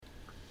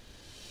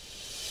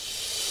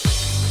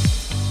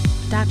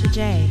Dr.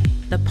 J,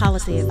 the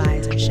Policy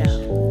Advisor Show.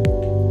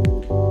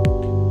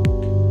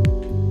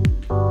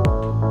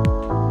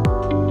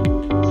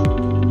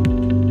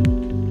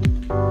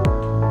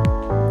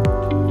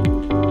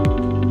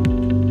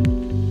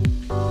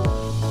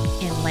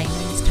 In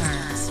layman's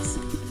terms.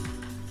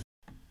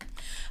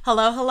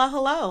 Hello, hello,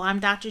 hello. I'm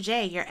Dr.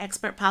 J, your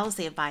expert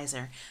policy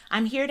advisor.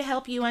 I'm here to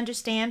help you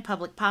understand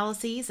public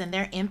policies and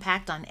their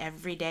impact on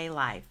everyday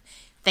life.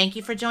 Thank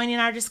you for joining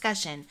our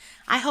discussion.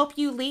 I hope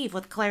you leave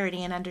with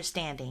clarity and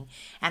understanding,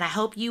 and I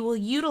hope you will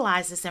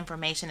utilize this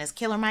information, as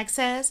Killer Mike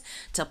says,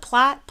 to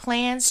plot,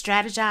 plan,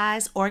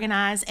 strategize,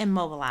 organize, and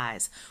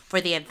mobilize for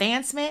the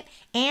advancement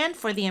and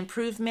for the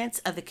improvements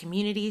of the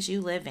communities you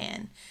live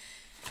in.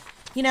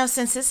 You know,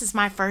 since this is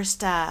my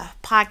first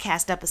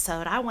podcast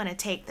episode, I want to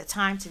take the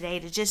time today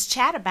to just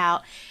chat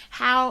about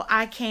how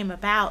I came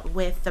about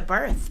with the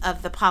birth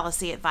of the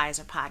Policy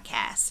Advisor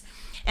podcast.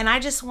 And I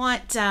just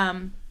want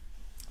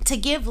to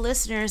give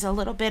listeners a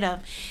little bit of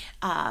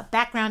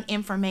background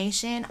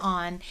information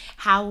on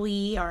how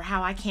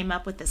I came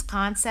up with this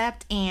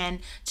concept. And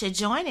to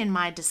join in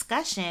my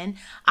discussion,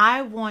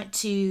 I want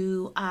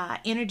to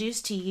introduce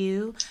to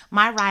you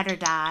my ride or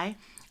die,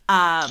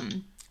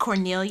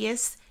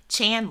 Cornelius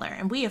Chandler,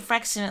 and we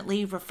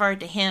affectionately refer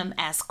to him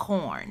as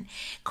Corn.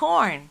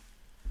 Corn.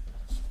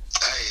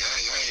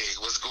 Hey,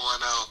 what's going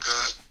on,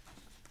 cuz?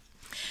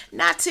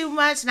 Not too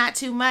much.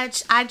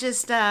 I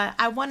just,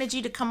 I wanted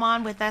you to come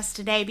on with us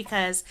today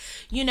because,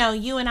 you know,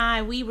 you and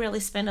I, we really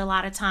spend a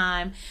lot of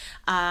time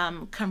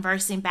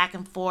conversing back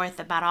and forth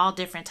about all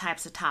different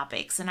types of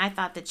topics. And I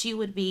thought that you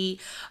would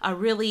be a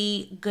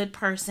really good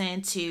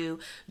person to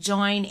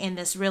join in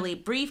this really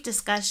brief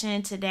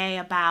discussion today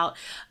about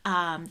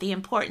the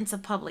importance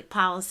of public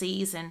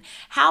policies and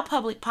how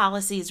public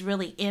policies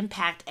really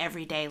impact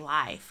everyday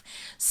life.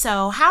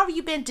 So how have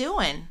you been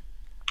doing?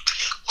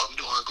 I'm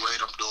doing great.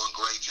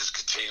 Just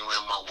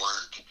continuing my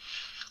work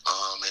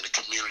in the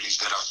communities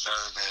that I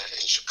serve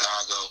in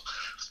Chicago.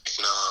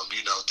 And,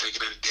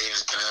 taking it a day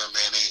at a time,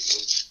 man.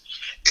 It's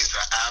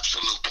an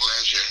absolute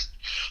pleasure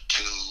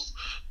to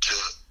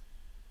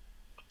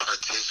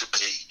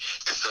participate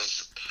in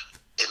such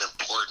an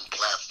important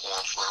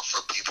platform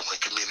for people in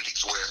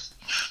communities where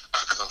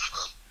I come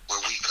from, where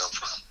we come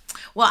from.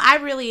 Well, I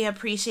really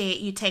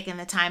appreciate you taking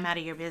the time out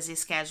of your busy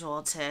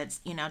schedule to,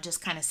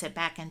 just kind of sit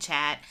back and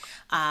chat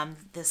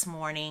this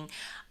morning.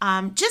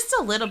 Just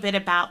a little bit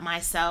about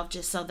myself,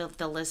 just so that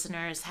the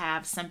listeners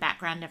have some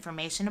background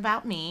information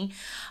about me.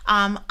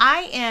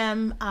 I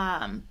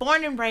am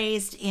born and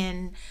raised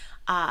in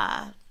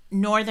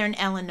Northern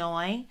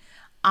Illinois.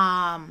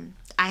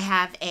 I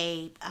have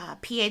a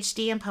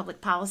PhD in public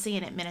policy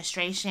and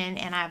administration,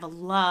 and I have a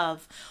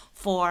love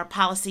for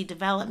policy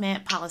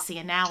development, policy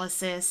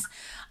analysis,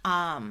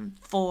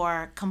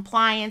 for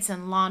compliance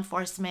and law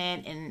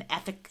enforcement and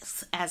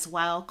ethics as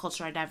well,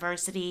 cultural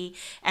diversity,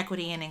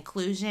 equity, and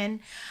inclusion.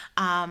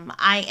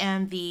 I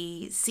am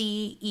the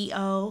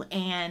CEO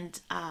and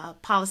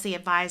policy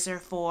advisor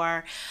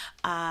for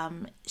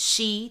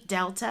SHE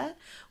Delta,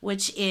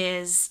 which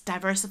is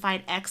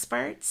Diversified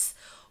Experts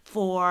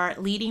for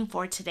leading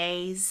for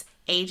today's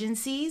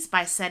agencies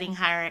by setting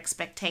higher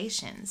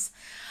expectations.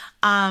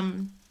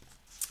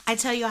 I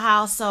tell you, I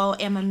also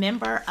am a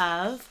member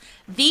of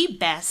the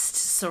best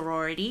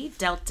sorority,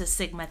 Delta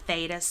Sigma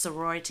Theta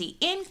Sorority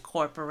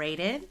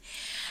Incorporated.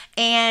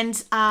 And,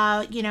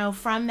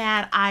 from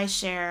that, I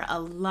share a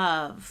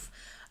love,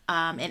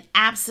 an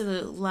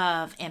absolute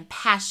love and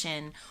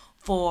passion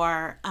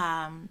for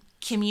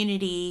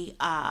community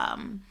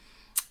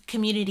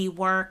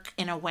work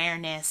and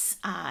awareness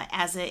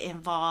as it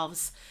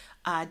involves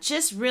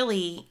just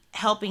really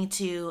helping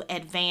to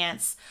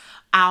advance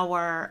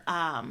our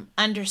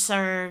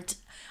underserved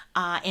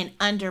and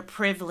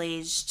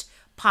underprivileged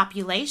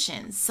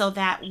populations so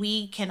that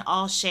we can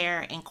all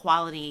share in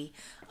quality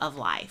of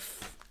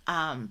life.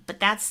 But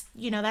that's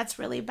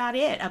really about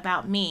it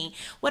about me.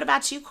 What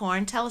about you,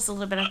 Corn? Tell us a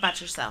little bit about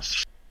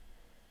yourself.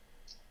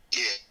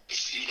 Yeah,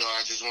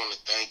 I just want to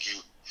thank you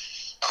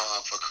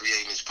for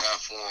creating this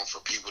platform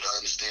for people to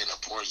understand the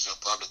importance of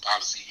public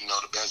policy.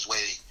 The best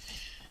way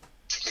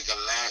to make a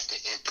lasting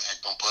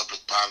impact on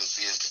public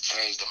policy is to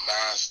change the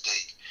mind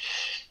state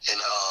and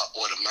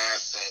or the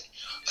mindset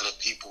of the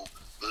people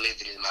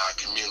living in our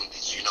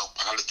communities.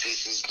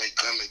 Politicians may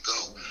come and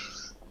go,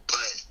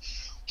 but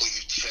when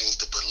you change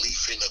the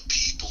belief in the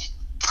people,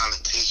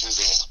 politicians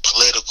and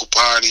political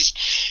parties,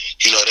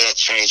 they'll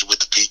change with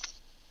the people.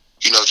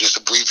 Just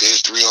a brief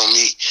history on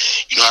me.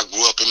 I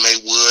grew up in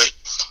Maywood,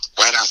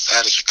 right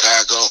outside of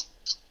Chicago.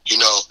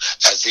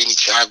 As any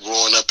child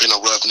growing up in a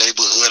rough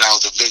neighborhood, I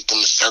was a victim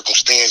of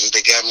circumstances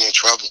that got me in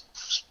trouble.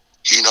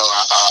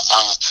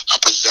 I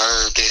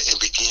preserved it and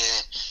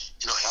began,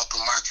 helping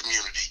my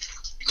community.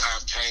 I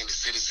obtained the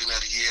Citizen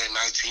of the Year in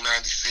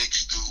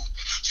 1996 through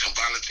some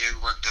voluntary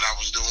work that I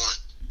was doing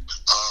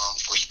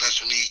for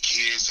special need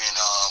kids and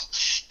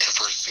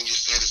for senior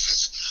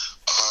citizens.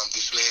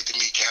 This led to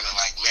me kind of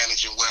like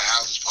managing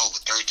warehouses for over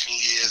 13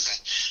 years,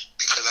 and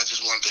because I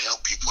just wanted to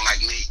help people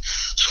like me,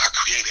 so I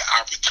created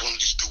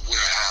opportunities through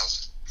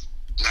warehousing.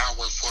 Now I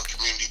work for a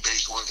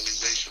community-based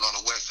organization on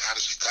the west side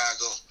of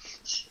Chicago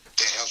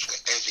that helps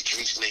with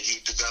education and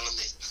youth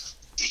development,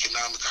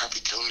 economic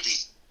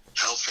opportunity,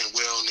 health and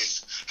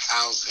wellness,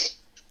 housing,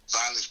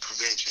 violence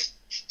prevention,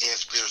 and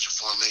spiritual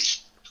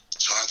formation.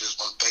 So I just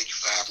want to thank you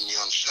for having me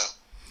on the show.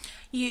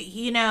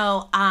 You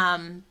know,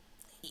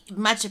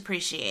 much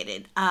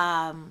appreciated.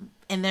 And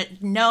there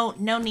no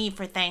need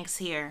for thanks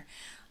here.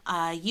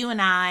 You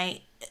and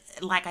I,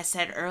 like I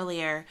said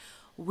earlier,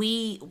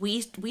 we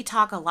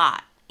talk a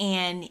lot,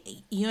 and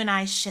you and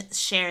I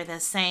share the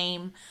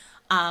same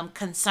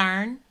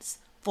concerns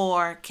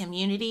for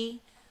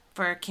community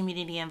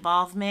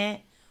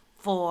involvement,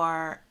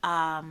 for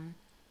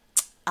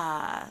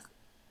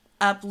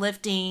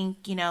uplifting,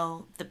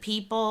 the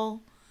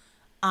people,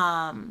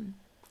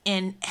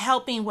 and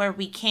helping where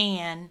we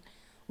can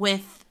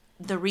with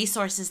the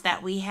resources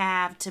that we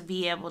have to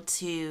be able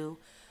to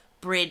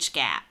bridge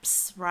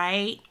gaps,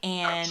 right?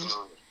 And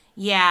Absolutely.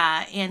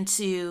 yeah, and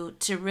to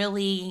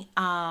really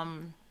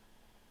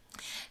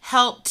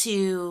help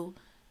to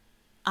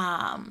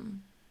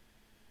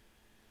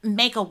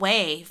make a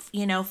way,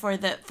 for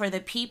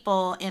the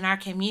people in our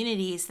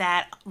communities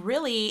that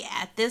really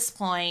at this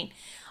point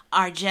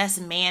are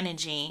just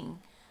managing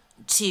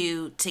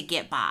to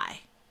get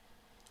by.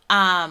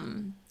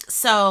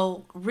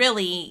 So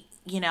really,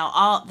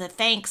 all the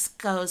thanks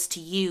goes to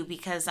you,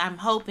 because I'm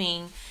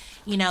hoping,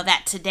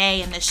 that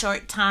today, in the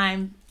short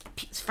time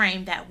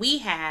frame that we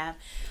have,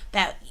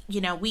 that,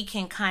 we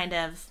can kind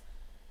of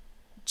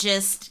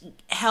just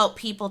help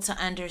people to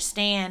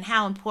understand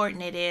how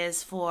important it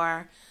is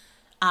for,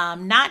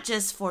 not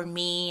just for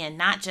me and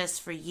not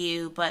just for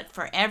you, but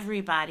for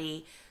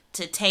everybody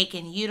to take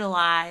and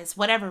utilize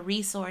whatever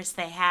resource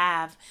they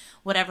have,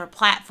 whatever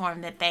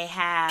platform that they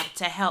have,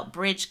 to help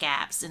bridge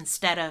gaps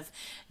instead of,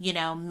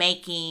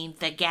 making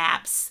the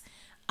gaps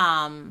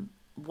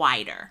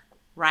wider,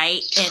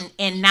 right?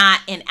 And not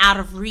and out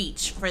of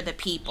reach for the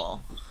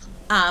people.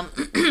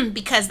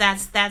 Because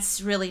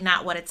that's really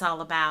not what it's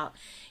all about.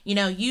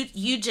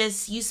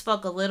 You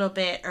spoke a little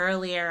bit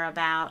earlier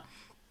about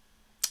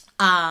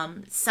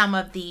some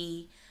of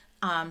the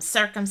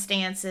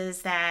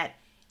circumstances that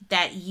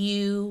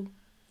you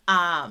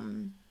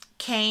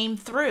came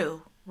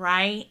through,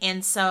 right?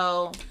 And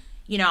so,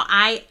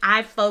 I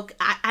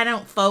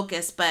don't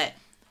focus, but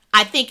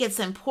I think it's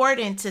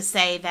important to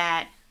say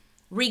that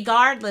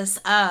regardless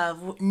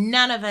of,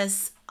 none of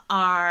us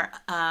are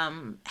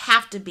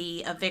have to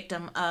be a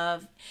victim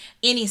of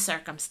any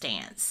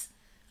circumstance.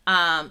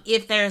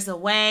 If there's a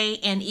way,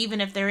 and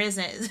even if there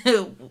isn't,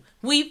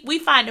 we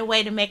find a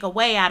way to make a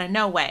way out of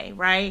no way,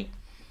 right?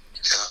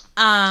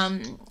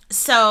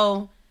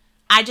 So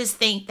I just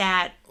think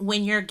that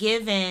when you're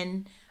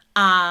given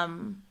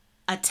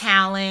a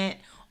talent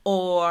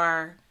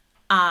or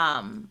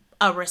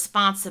a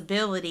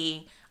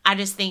responsibility, I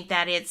just think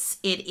that it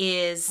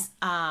is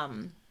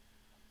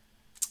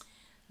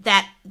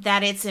that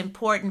it's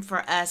important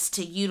for us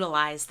to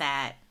utilize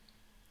that,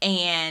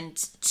 and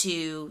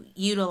to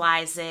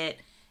utilize it,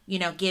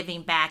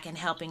 giving back and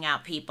helping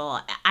out people.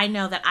 I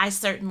know that I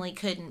certainly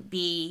couldn't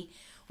be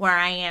where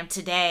I am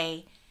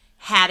today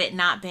had it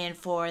not been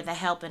for the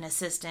help and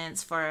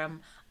assistance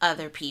from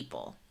other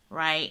people,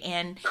 right?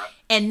 And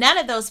none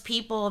of those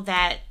people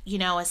that,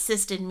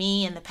 assisted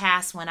me in the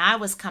past when I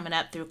was coming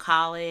up through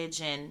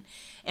college and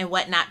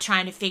whatnot,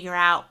 trying to figure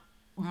out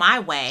my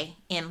way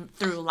in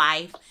through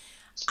life,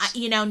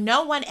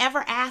 no one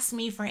ever asked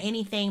me for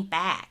anything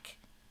back.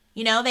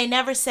 They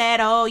never said,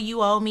 oh,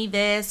 you owe me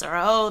this, or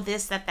oh,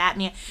 this, that,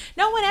 and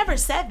no one ever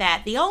said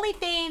that. The only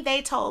thing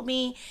they told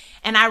me,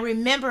 and I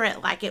remember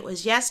it like it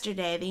was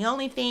yesterday, the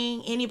only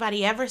thing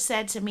anybody ever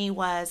said to me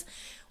was,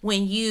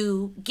 when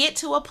you get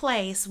to a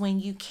place when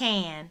you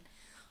can,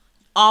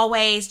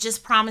 always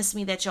just promise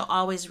me that you'll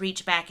always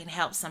reach back and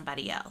help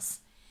somebody else.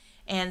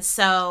 And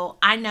so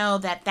I know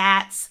that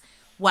that's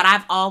what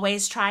I've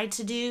always tried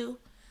to do.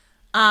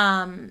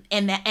 And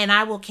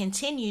I will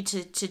continue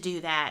to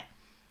do that.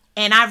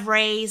 And I've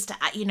raised,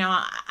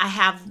 I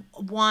have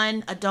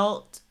one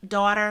adult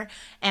daughter,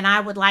 and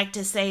I would like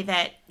to say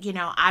that,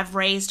 I've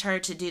raised her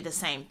to do the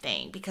same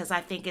thing, because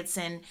I think it's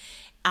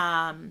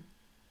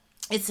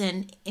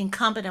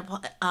incumbent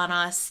on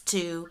us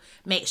to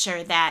make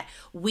sure that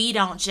we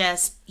don't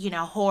just,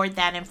 hoard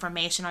that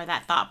information or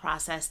that thought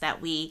process,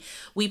 that we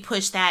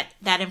push that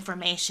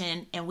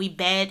information, and we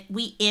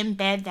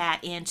embed that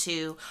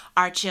into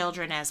our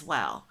children as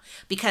well.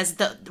 Because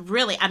they're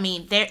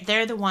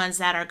the ones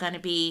that are going to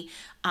be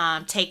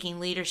taking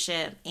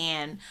leadership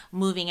and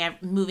moving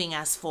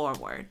us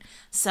forward.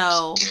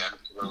 So Yeah,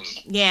 absolutely.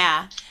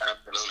 yeah.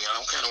 Absolutely.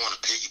 I kind of want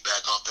to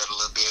piggyback off that a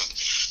little bit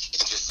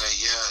and just say,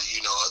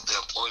 the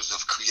importance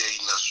of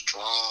creating a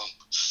strong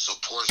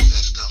support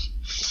system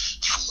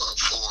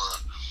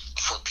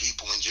for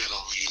people in general,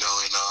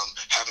 and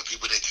having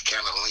people that can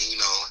kind of lean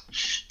on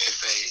and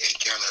say, and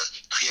kind of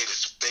create a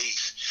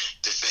space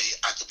to say,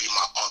 I could be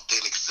my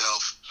authentic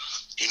self.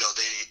 They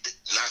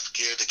not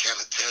scared to kind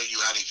of tell you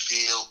how they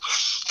feel,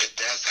 and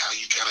that's how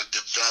you kind of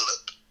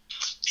develop.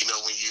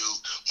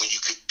 When you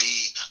could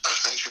be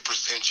 100%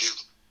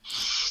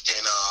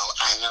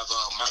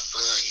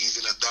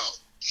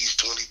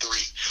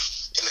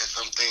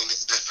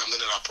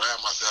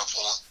 myself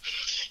on,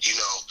 you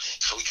know,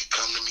 so he could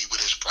come to me with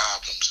his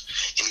problems,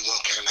 and he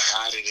won't kind of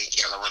hide it and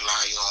kind of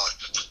rely on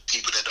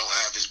people that don't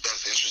have his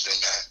best interest in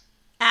mind.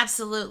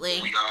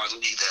 Absolutely. We all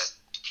need that.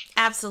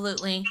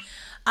 Absolutely.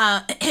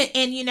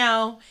 And you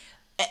know,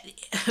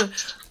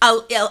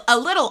 a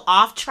little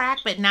off track,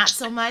 but not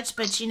so much.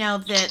 But you know,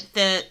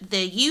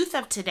 the youth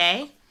of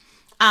today,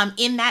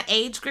 in that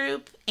age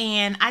group,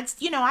 and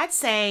I'd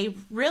say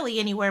really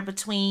anywhere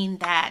between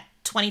that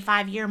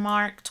 25-year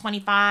mark,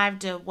 25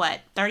 to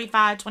what,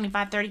 35,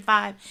 25,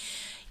 35.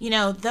 You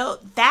know, though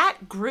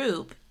that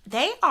group,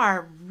 they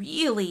are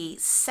really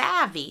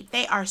savvy.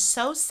 They are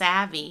so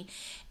savvy,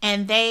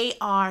 and they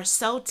are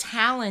so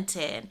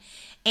talented,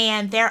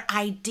 and their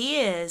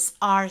ideas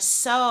are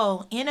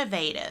so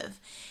innovative.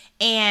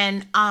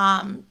 And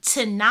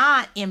to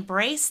not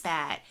embrace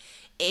that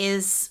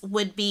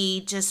would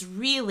be just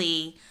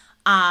really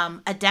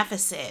a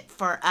deficit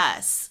for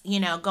us, you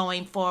know,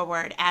 going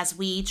forward as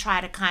we try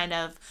to kind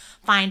of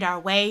find our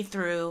way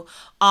through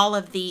all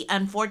of the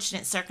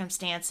unfortunate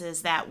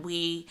circumstances that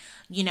we,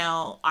 you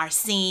know, are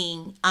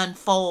seeing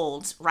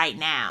unfold right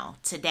now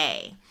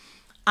today.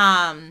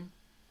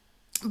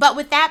 But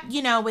with that,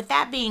 you know, with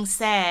that being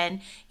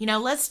said, you know,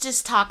 let's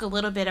just talk a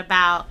little bit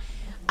about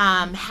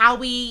how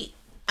we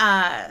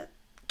how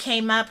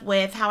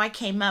I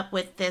came up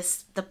with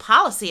the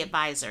Policy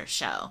Advisor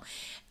show.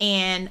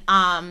 And,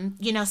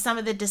 you know, some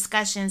of the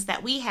discussions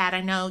that we had.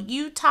 I know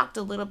you talked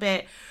a little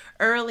bit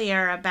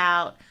earlier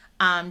about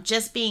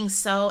just being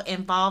so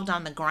involved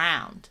on the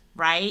ground,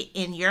 right,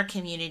 in your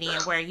community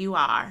and where you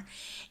are.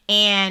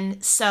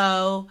 And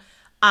so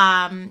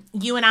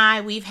you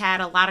and we've had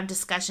a lot of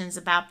discussions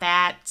about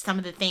that, some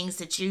of the things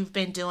that you've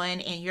been doing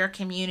in your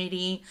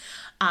community,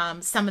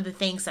 some of the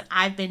things that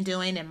I've been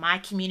doing in my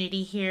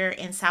community here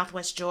in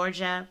Southwest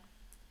Georgia,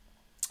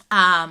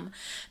 and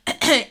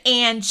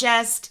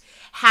just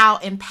how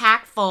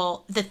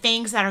impactful the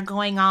things that are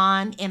going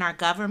on in our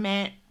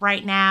government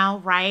right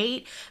now,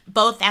 right?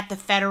 Both at the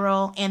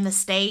federal and the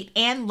state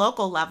and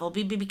local level,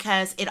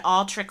 because it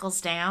all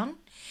trickles down.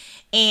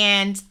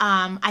 And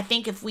I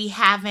think if we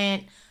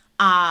haven't,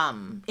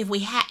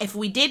 if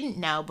we didn't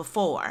know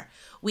before,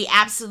 we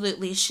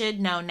absolutely should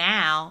know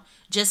now,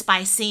 just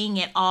by seeing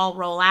it all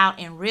roll out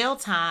in real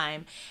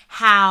time,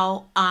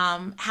 how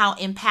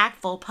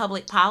impactful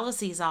public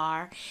policies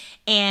are,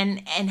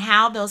 and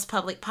how those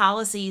public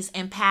policies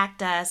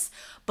impact us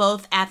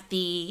both on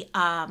the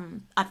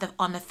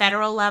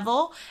federal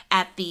level,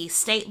 at the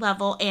state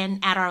level, and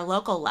at our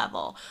local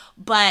level.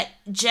 But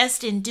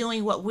just in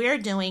doing what we're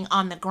doing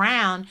on the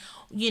ground,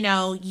 you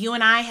know, you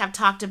and I have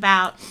talked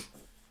about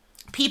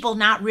people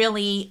not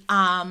really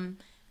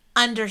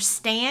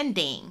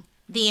understanding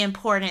the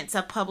importance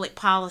of public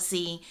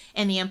policy,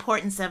 and the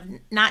importance of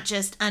not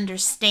just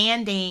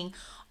understanding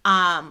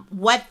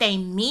what they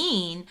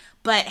mean,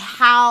 but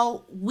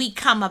how we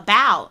come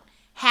about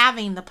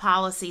having the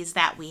policies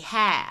that we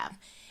have,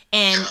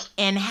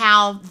 and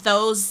how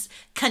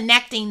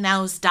connecting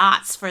those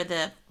dots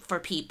for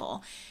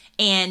people.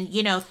 And,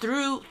 you know,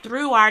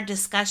 through our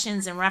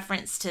discussions in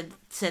reference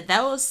to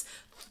those,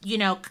 you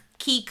know,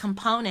 key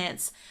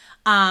components,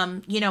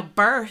 you know,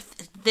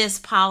 birthed this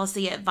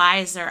Policy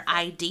Advisor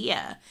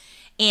idea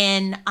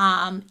in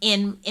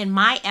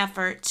my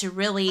effort to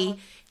really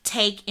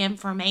take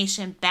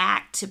information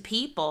back to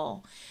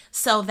people,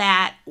 so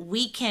that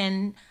we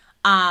can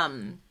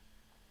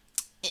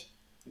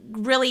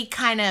really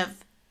kind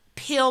of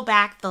peel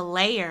back the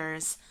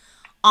layers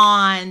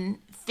on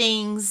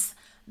things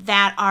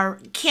that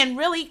can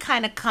really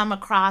kind of come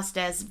across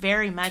as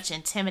very much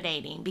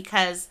intimidating.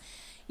 Because,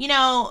 you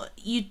know,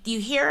 you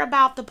hear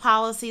about the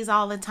policies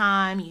all the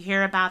time. You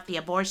hear about the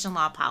abortion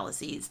law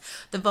policies,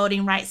 the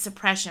voting rights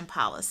suppression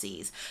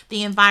policies,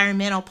 the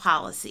environmental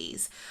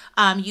policies.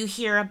 You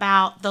hear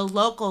about the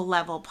local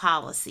level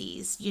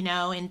policies, you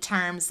know, in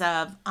terms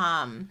of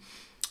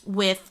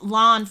with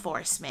law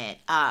enforcement.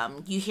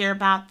 You hear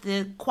about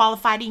the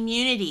qualified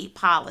immunity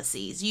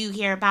policies. You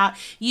hear about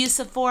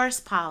use of force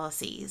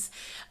policies.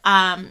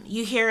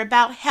 You hear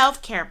about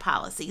healthcare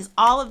policies,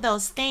 all of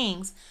those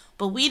things.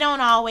 But we don't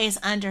always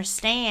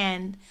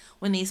understand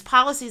when these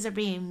policies are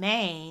being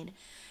made,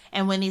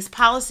 and when these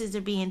policies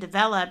are being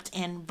developed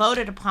and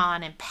voted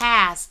upon and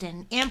passed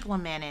and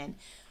implemented.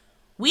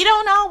 We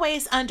don't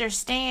always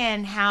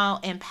understand how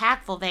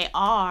impactful they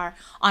are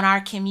on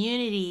our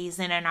communities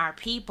and in our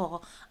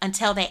people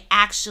until they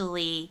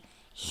actually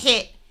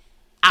hit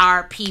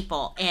our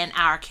people and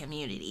our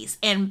communities.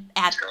 And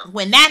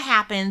when that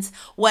happens,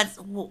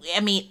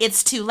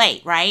 it's too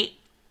late, right?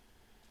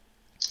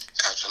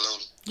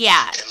 Absolutely.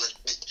 Yeah.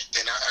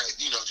 And I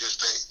you know, just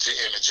to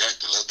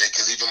interject a little bit,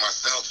 because even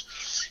myself,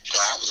 you know,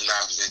 I was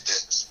novice at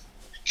this.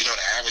 You know,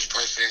 the average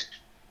person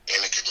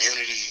in the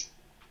community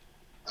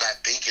not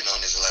thinking on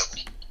this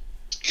level.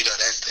 You know,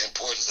 that's the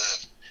importance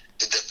of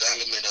the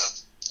development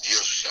of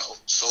your show,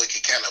 so it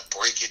can kind of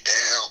break it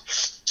down,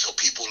 so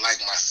people like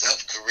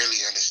myself can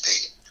really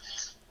understand.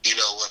 You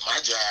know, what my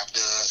job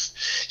does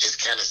is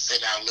kind of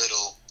send out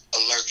little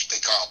alerts they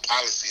call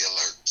policy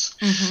alerts.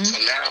 Mm-hmm. So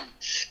now,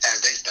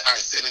 as they start I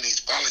sending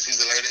these policies,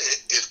 and like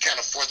it's kind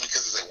of forced me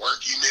because it's a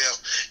work email.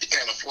 It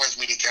kind of forced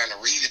me to kind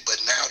of read it. But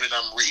now that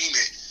I'm reading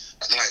it,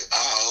 I'm like,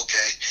 oh,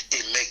 okay,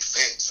 it makes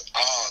sense.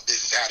 Oh,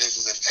 this is how this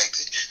is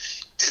affected.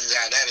 This is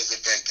how that is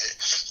affected.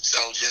 So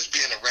just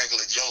being a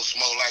regular Joe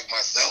Smo like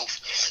myself,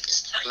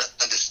 starting to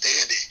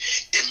understand it,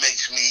 it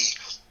makes me,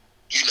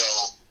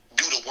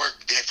 do the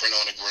work different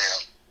on the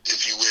ground,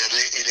 if you will.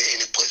 And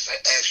it puts an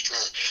extra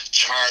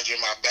charge in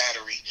my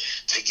battery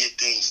to get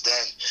things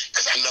done,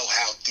 because I know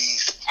how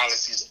these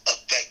policies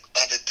affect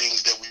other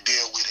things that we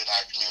deal with in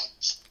our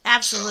communities.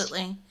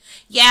 Absolutely.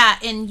 Yeah,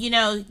 and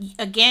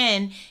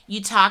again,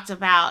 you talked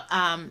about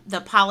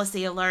the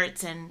policy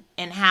alerts and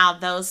how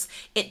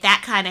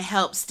that kind of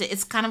helps to.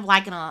 It's kind of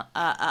like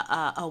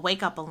a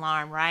wake up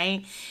alarm,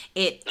 right?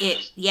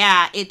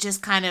 It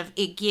just kind of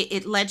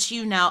it lets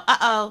you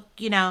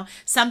know,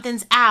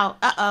 something's out.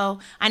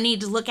 I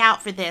need to look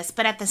out for this.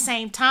 But at the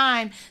same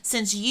time,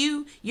 since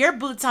your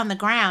boots on the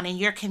ground in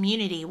your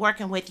community,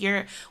 working with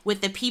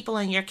the people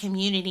in your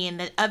community and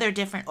the other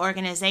different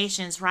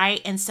organizations,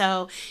 right? And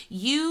so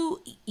you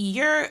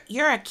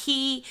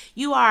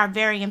are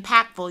very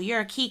impactful.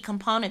 You're a key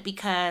component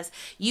because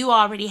you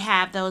already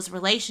have those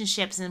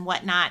relationships and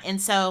whatnot.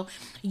 And so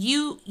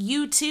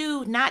you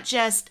too, not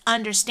just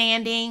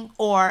understanding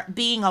or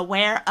being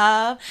aware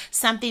of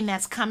something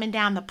that's coming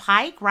down the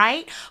pike,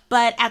 right?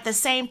 But at the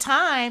same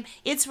time,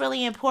 it's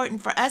really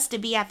important for us to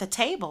be at the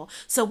table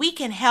so we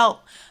can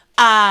help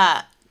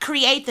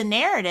create the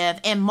narrative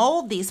and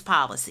mold these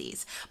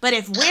policies. But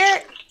if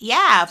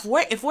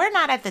we're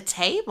not at the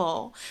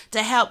table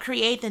to help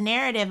create the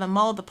narrative and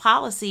mold the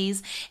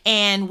policies,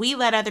 and we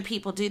let other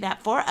people do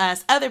that for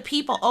us, other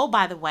people, oh,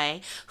 by the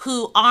way,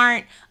 who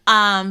aren't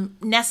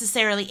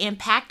necessarily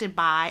impacted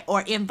by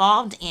or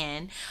involved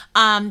in,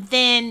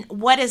 then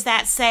what does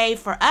that say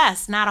for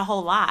us? Not a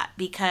whole lot,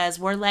 because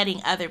we're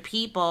letting other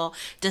people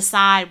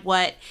decide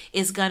what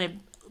is going to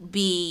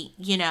be,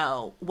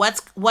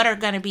 what are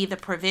going to be the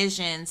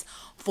provisions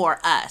for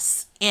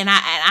us. And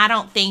I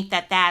don't think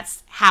that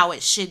that's how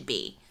it should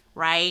be,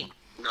 right?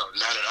 No,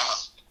 not at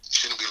all. It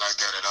shouldn't be like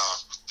that at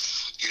all.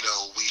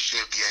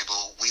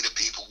 We the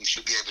people, we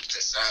should be able to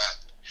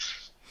decide.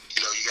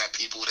 You got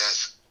people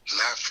that's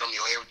not from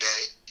your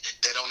everyday,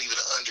 that don't even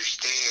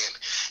understand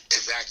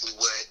exactly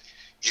what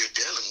you're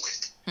dealing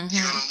with. Mm-hmm. You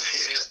know what I'm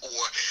saying?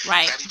 Or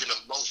right. Not even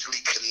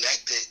emotionally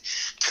connected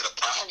to the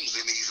problems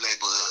in these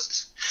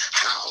neighborhoods.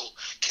 How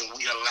can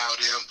we allow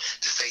them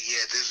to say,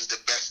 yeah, this is the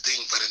best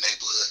thing for the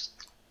neighborhood?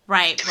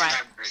 Right, and right.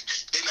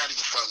 They're not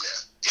even from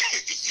there.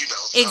 So.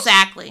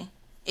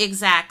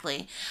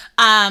 Exactly.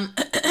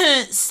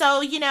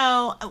 So,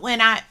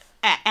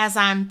 as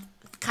I'm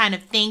kind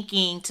of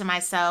thinking to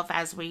myself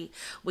as we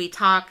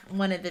talk,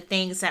 one of the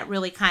things that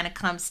really kind of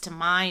comes to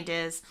mind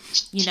is,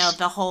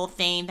 the whole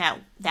thing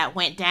that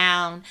went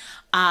down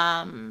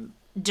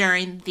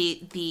during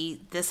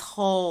this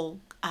whole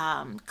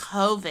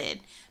COVID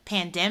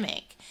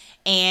pandemic,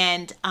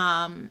 and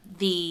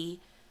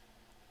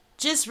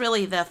just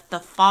really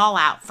the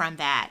fallout from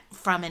that,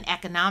 from an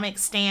economic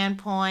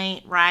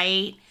standpoint,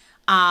 right?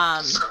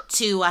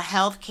 To a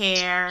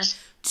healthcare,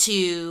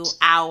 to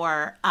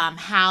our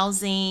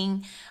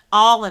housing,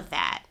 all of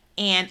that.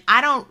 And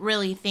I don't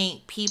really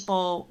think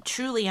people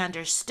truly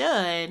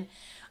understood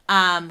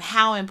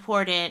how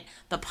important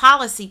the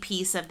policy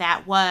piece of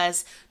that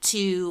was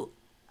to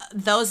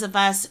those of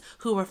us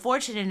who were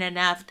fortunate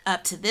enough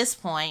up to this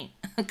point,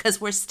 because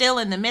we're still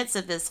in the midst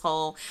of this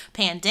whole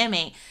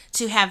pandemic,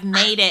 to have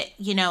made it,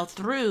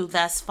 through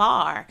thus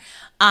far.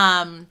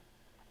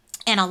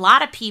 And a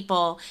lot of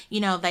people,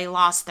 they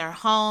lost their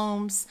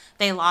homes,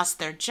 they lost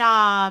their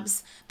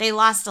jobs, they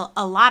lost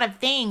a lot of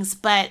things.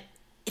 But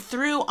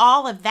through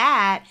all of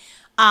that,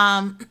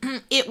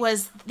 it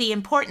was the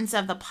importance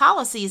of the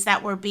policies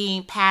that were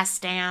being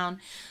passed down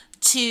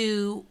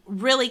to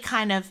really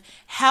kind of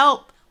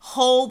help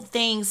hold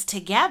things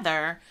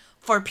together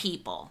for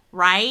people,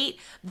 right?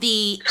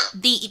 The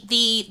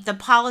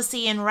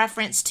policy in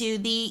reference to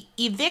the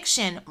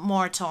eviction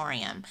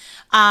moratorium,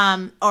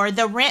 or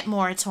the rent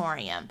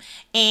moratorium,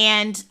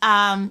 and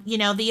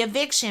the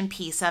eviction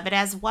piece of it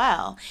as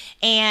well,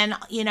 and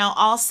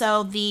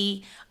also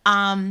the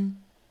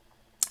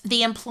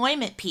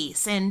employment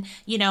piece, and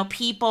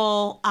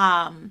people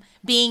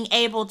being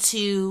able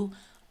to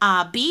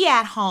be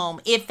at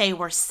home if they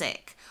were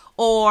sick,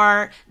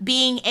 or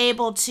being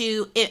able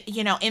to,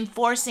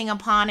 enforcing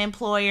upon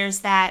employers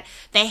that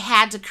they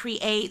had to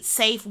create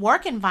safe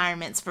work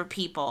environments for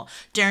people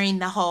during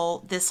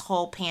this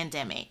whole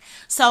pandemic.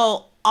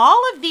 So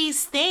all of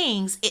these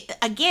things,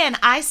 again,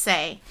 I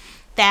say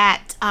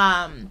that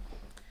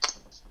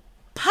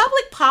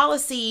public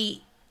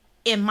policy,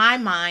 in my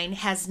mind,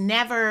 it's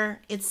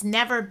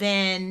never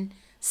been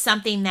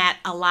something that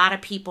a lot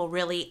of people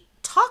really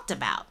talked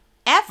about,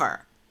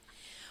 ever.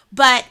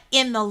 But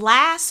in the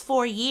last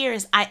 4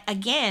 years, I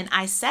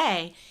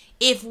say,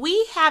 if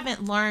we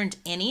haven't learned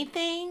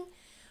anything,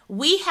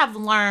 we have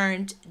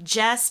learned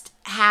just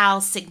how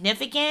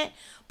significant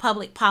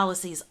public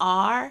policies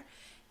are,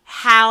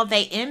 how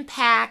they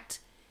impact,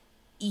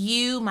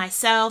 you,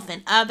 myself,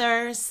 and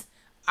others,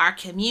 our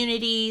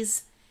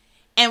communities.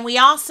 And we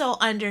also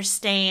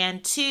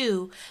understand,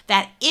 too,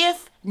 that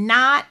if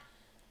not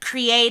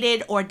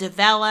created or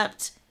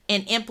developed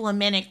and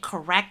implemented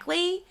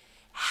correctly,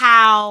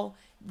 how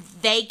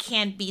they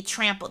can be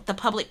trampled, the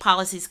public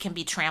policies can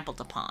be trampled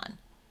upon.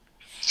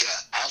 Yeah,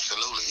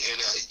 absolutely.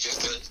 And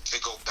just to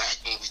go back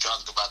when we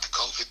talked about the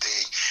COVID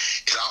thing,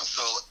 it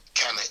also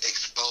kind of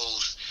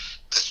exposed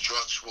the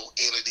structural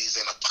entities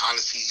and the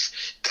policies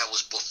that was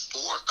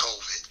before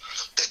COVID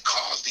that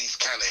caused these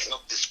kind of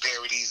health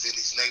disparities in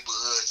these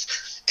neighborhoods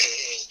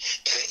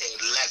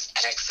and less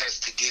access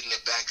to getting the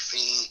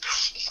vaccine.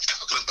 We're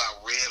talking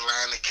about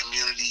redlining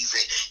communities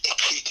and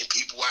kicking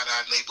people out of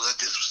our neighborhood.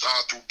 This was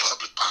all through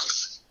public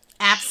policy.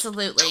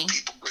 Absolutely. So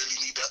people really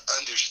need to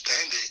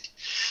understand it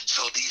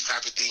so these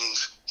type of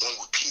things won't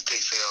repeat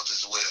themselves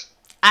as well.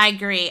 I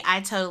agree.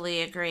 I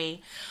totally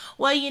agree.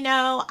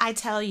 Well, I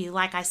tell you,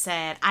 like I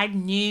said, I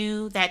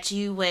knew that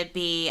you would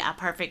be a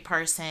perfect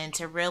person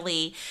to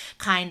really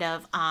kind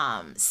of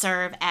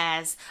serve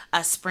as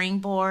a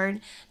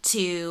springboard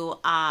to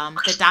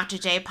the Dr.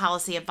 J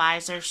Policy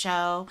Advisor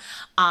Show.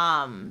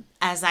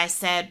 As I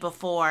said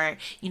before,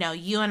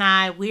 you and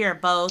I, we are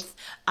both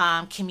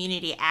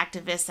community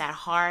activists at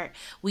heart.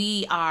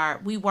 We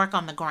work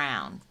on the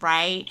ground,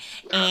 right?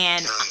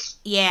 And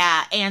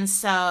yeah, and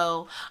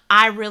so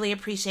I really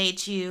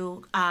appreciate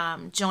you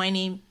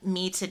joining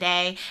me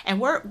today.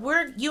 And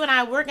you and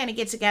I, we're going to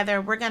get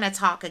together. We're going to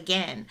talk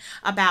again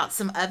about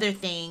some other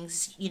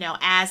things,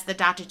 as the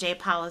Dr. J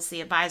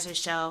Policy Advisor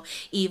Show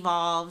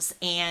evolves.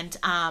 And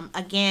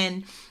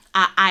again,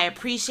 I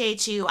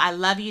appreciate you. I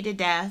love you to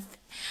death.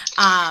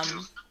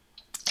 And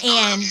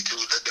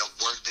the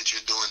work that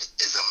you're doing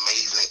is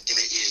amazing, and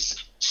it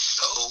is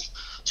so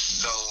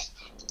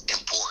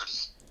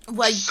important.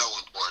 Well, so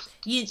important.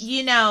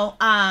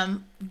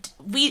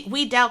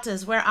 We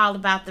Deltas, we're all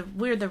about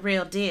we're the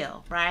real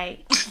deal,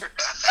 right?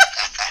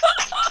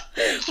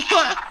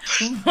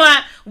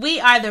 We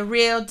are the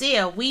real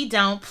deal. We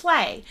don't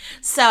play.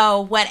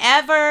 So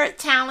whatever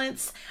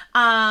talents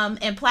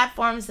and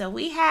platforms that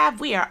we have,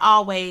 we are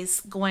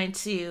always going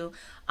to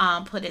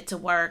put it to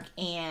work,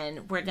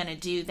 and we're going to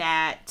do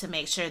that to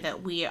make sure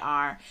that we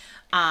are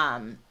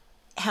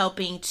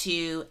helping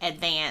to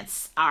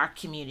advance our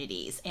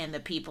communities and the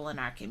people in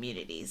our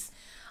communities.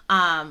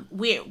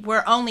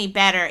 We're only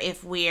better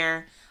if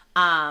we're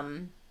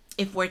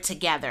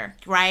together,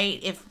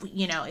 right?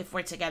 If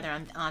we're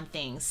together on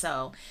things.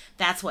 So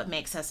that's what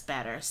makes us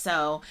better.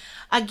 So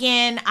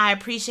again, I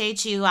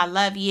appreciate you. I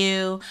love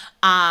you.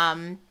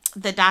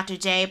 The Dr.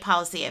 J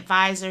Policy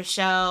Advisor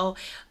Show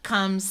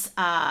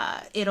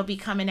it'll be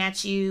coming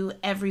at you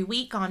every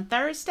week on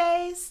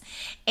Thursdays.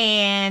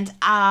 And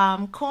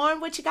Corn,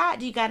 what you got?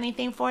 Do you got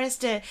anything for us?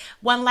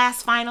 One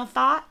last final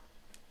thought?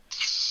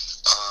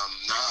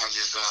 No,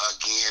 just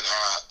again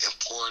how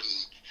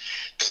important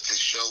that this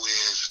show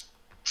is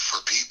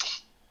for people.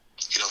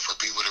 For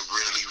people to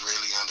really,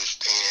 really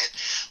understand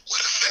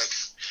what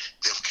affects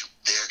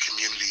their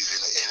communities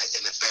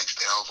and affects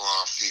their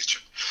overall future.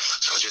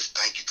 So just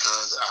thank you,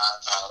 cuz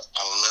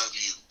I love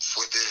you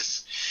for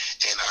this,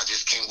 and I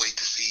just can't wait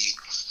to see,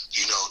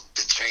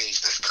 the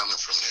change that's coming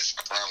from this.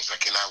 I promise, I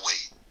cannot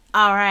wait.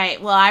 All right.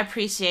 Well, I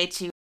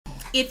appreciate you.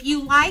 If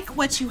you like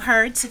what you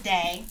heard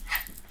today,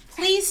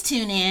 please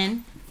tune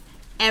in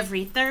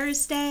every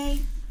Thursday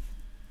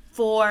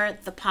for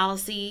the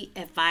Policy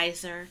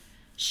Advisor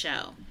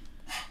Show.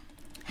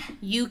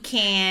 You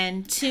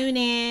can tune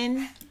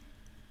in.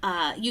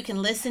 You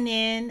can listen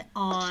in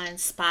on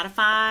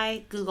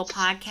Spotify, Google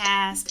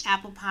Podcast,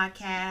 Apple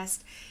Podcast,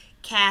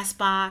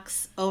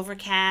 Castbox,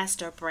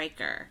 Overcast, or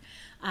Breaker.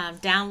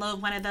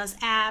 Download one of those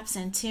apps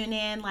and tune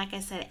in. Like I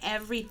said,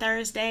 every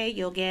Thursday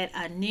you'll get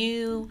a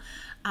new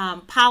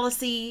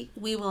policy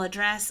we will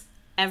address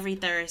every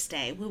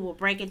Thursday. We will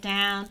break it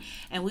down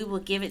and we will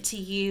give it to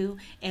you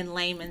in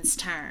layman's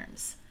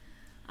terms.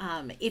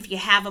 If you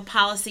have a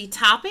policy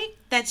topic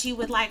that you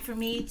would like for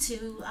me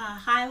to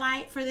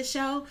highlight for the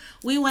show,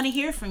 we want to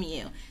hear from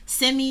you.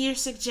 Send me your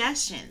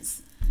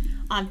suggestions.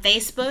 On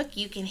Facebook,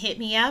 you can hit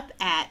me up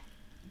at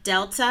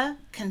Delta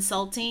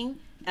Consulting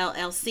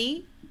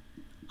LLC.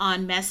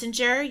 On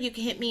Messenger, you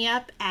can hit me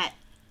up at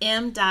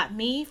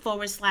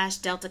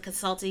m.me/Delta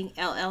Consulting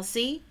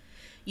LLC.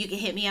 You can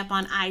hit me up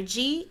on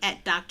IG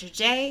at Dr.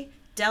 J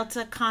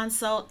Delta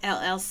Consult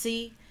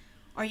LLC.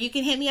 Or you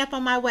can hit me up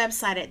on my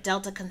website at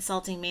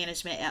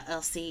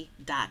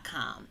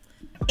deltaconsultingmanagementllc.com.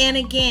 And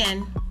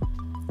again,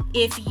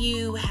 if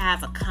you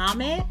have a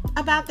comment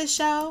about the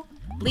show,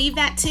 leave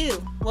that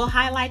too. We'll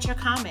highlight your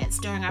comments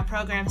during our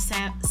program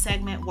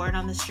segment, Word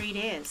on the Street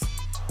Is.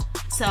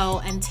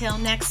 So until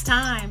next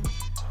time,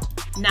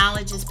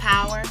 knowledge is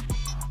power,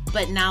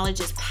 but knowledge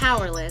is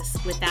powerless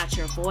without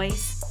your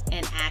voice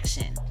and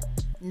action.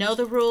 Know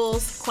the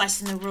rules,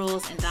 question the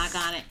rules, and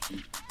doggone it,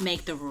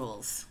 make the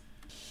rules.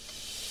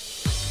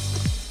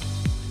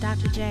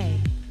 Dr.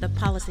 J, the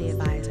Policy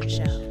Advisor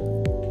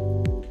Show.